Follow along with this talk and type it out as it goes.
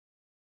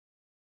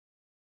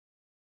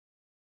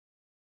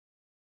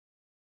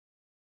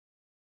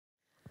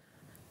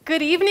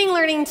Good evening,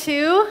 Learning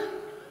 2.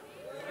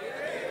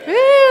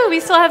 Woo, we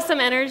still have some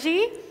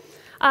energy.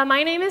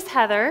 My name is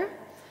Heather,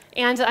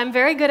 and I'm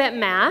very good at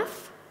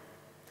math,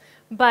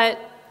 but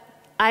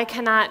I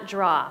cannot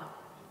draw.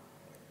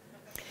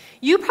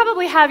 You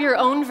probably have your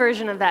own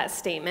version of that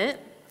statement.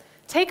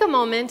 Take a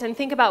moment and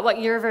think about what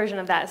your version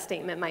of that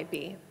statement might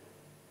be.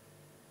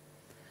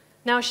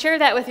 Now share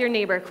that with your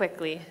neighbor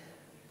quickly.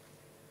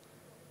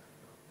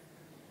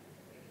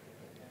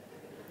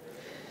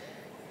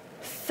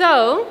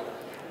 So,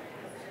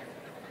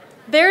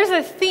 there's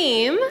a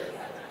theme.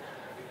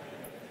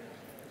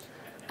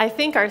 I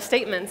think our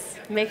statement's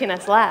making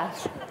us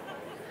laugh.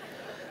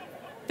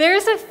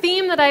 There's a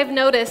theme that I've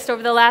noticed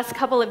over the last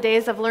couple of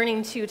days of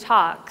Learning 2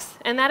 talks,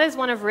 and that is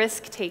one of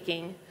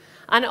risk-taking.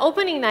 On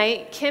opening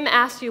night, Kim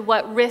asked you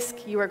what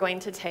risk you were going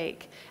to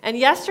take. And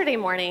yesterday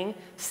morning,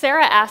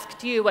 Sarah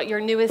asked you what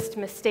your newest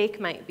mistake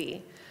might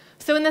be.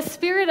 So in the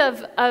spirit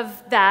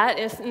of that,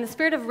 in the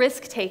spirit of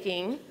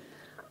risk-taking,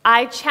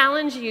 I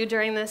challenge you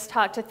during this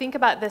talk to think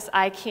about this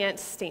I can't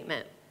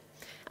statement.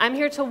 I'm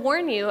here to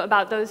warn you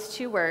about those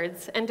two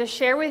words and to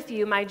share with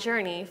you my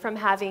journey from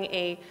having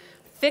a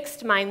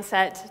fixed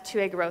mindset to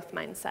a growth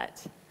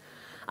mindset.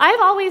 I've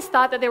always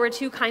thought that there were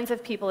two kinds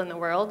of people in the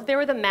world. There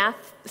were the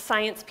math,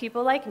 science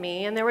people like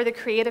me, and there were the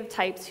creative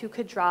types who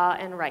could draw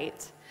and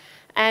write.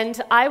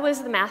 And I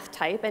was the math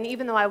type, and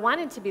even though I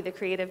wanted to be the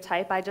creative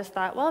type, I just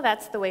thought, well,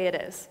 that's the way it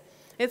is.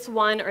 It's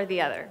one or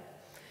the other.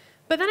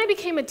 But then I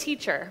became a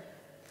teacher.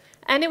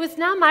 And it was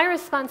now my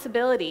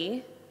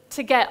responsibility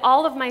to get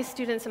all of my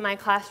students in my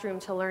classroom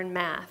to learn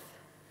math.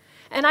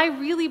 And I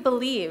really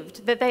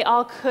believed that they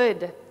all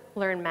could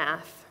learn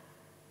math.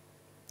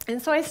 And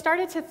so I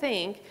started to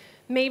think,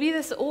 maybe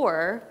this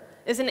or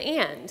is an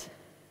and.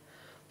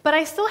 But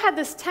I still had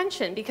this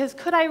tension, because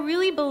could I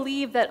really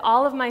believe that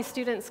all of my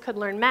students could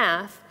learn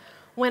math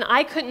when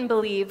I couldn't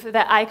believe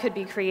that I could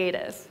be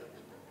creative?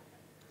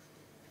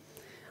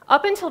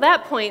 Up until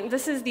that point,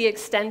 this is the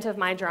extent of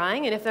my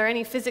drawing, and if there are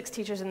any physics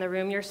teachers in the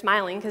room, you're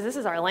smiling, because this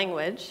is our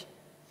language.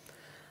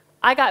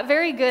 I got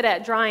very good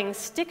at drawing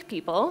stick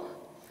people,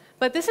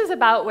 but this is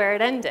about where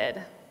it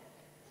ended.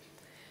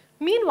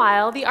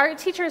 Meanwhile, the art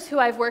teachers who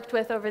I've worked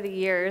with over the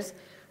years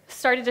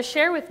started to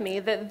share with me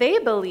that they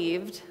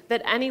believed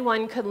that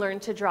anyone could learn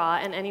to draw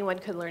and anyone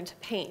could learn to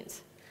paint.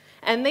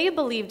 And they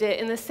believed it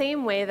in the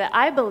same way that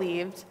I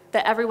believed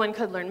that everyone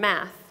could learn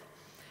math.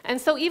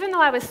 And so even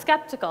though I was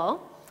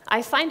skeptical, I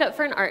signed up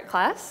for an art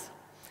class,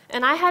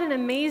 and I had an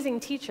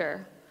amazing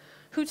teacher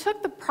who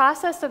took the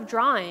process of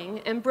drawing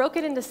and broke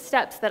it into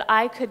steps that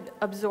I could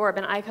absorb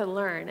and I could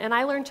learn. And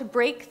I learned to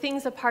break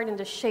things apart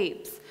into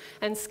shapes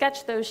and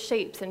sketch those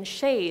shapes and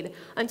shade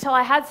until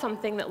I had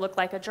something that looked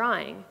like a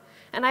drawing.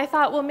 And I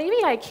thought, well,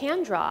 maybe I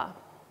can draw.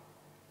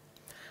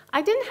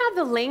 I didn't have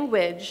the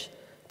language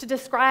to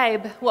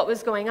describe what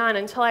was going on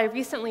until I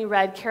recently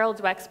read Carol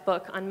Dweck's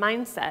book on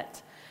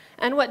mindset.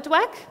 And what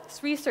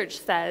Dweck's research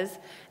says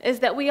is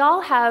that we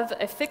all have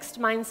a fixed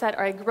mindset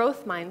or a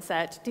growth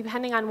mindset,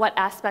 depending on what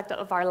aspect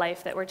of our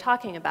life that we're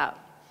talking about.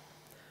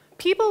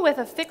 People with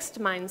a fixed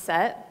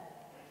mindset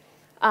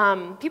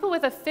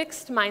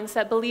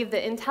believe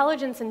that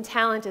intelligence and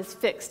talent is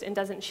fixed and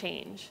doesn't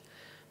change.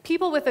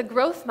 People with a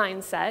growth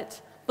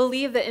mindset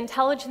believe that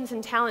intelligence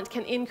and talent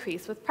can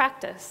increase with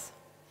practice.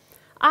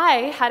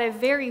 I had a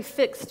very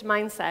fixed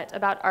mindset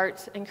about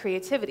art and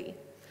creativity.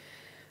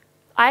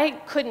 I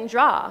couldn't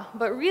draw,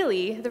 but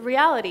really, the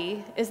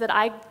reality is that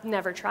I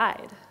never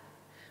tried,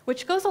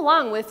 which goes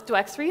along with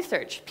Dweck's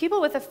research. People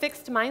with a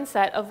fixed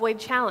mindset avoid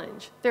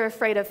challenge. They're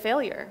afraid of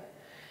failure.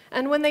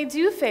 And when they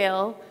do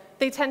fail,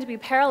 they tend to be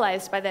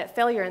paralyzed by that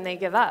failure and they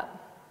give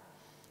up.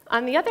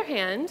 On the other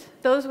hand,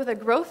 those with a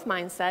growth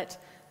mindset,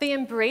 they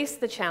embrace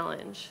the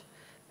challenge,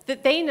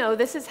 that they know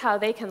this is how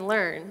they can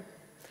learn.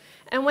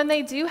 And when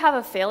they do have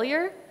a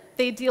failure,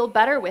 they deal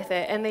better with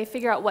it and they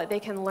figure out what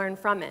they can learn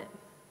from it.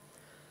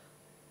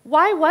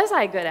 Why was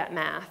I good at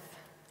math?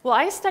 Well,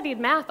 I studied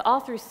math all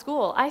through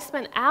school. I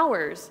spent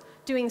hours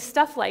doing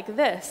stuff like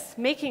this,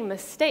 making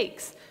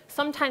mistakes,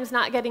 sometimes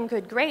not getting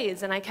good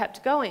grades, and I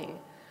kept going.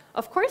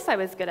 Of course I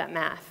was good at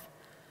math.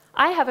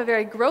 I have a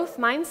very growth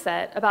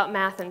mindset about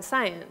math and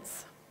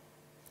science.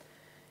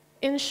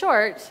 In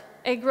short,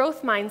 a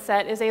growth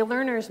mindset is a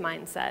learner's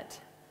mindset.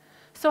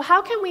 So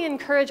how can we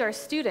encourage our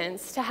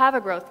students to have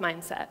a growth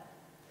mindset?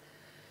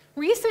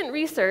 Recent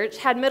research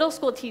had middle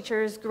school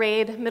teachers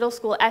grade middle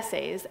school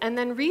essays, and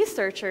then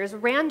researchers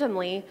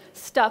randomly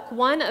stuck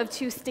one of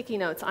two sticky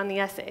notes on the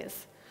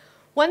essays.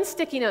 One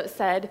sticky note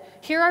said,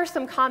 here are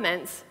some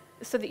comments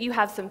so that you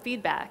have some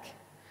feedback.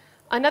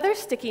 Another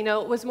sticky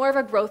note was more of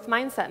a growth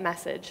mindset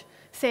message,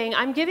 saying,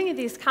 I'm giving you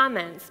these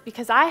comments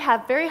because I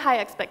have very high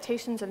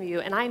expectations of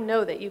you and I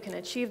know that you can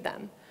achieve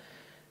them.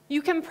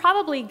 You can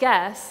probably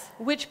guess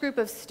which group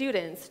of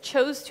students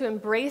chose to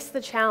embrace the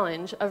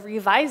challenge of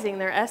revising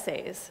their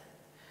essays.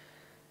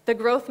 The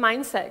growth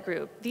mindset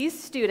group. These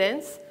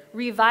students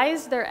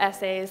revised their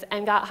essays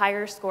and got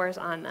higher scores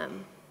on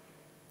them.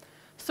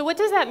 So what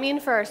does that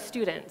mean for our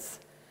students?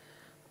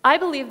 I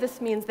believe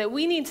this means that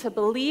we need to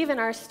believe in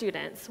our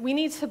students. We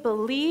need to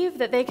believe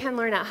that they can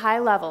learn at high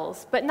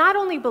levels, but not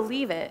only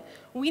believe it,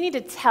 we need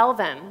to tell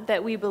them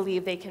that we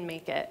believe they can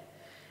make it.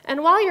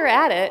 And while you're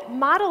at it,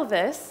 model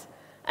this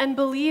and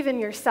believe in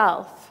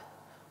yourself.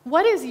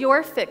 What is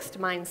your fixed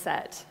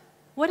mindset?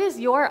 What is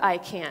your I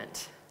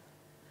can't?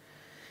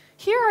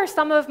 Here are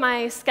some of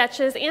my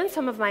sketches and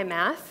some of my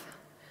math,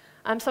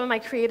 some of my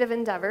creative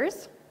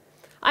endeavors.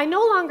 I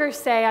no longer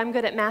say I'm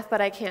good at math, but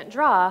I can't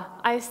draw.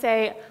 I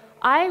say,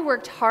 I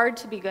worked hard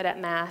to be good at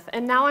math,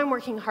 and now I'm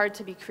working hard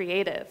to be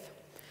creative.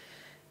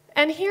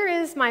 And here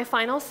is my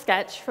final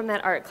sketch from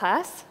that art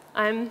class.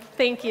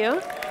 Thank you.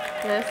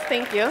 Yes,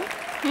 thank you.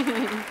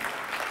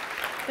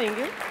 Thank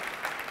you.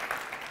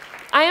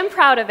 I am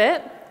proud of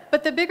it,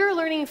 but the bigger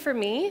learning for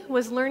me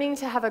was learning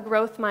to have a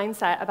growth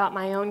mindset about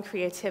my own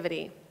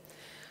creativity.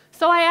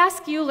 So I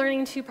ask you,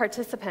 Learning 2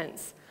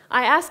 participants,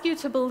 I ask you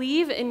to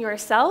believe in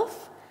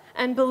yourself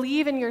and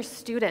believe in your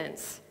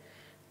students.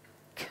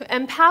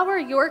 Empower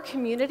your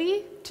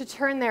community to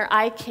turn their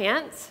I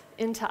can'ts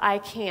into I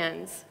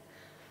cans.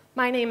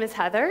 My name is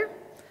Heather,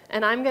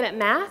 and I'm good at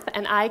math,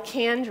 and I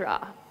can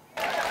draw.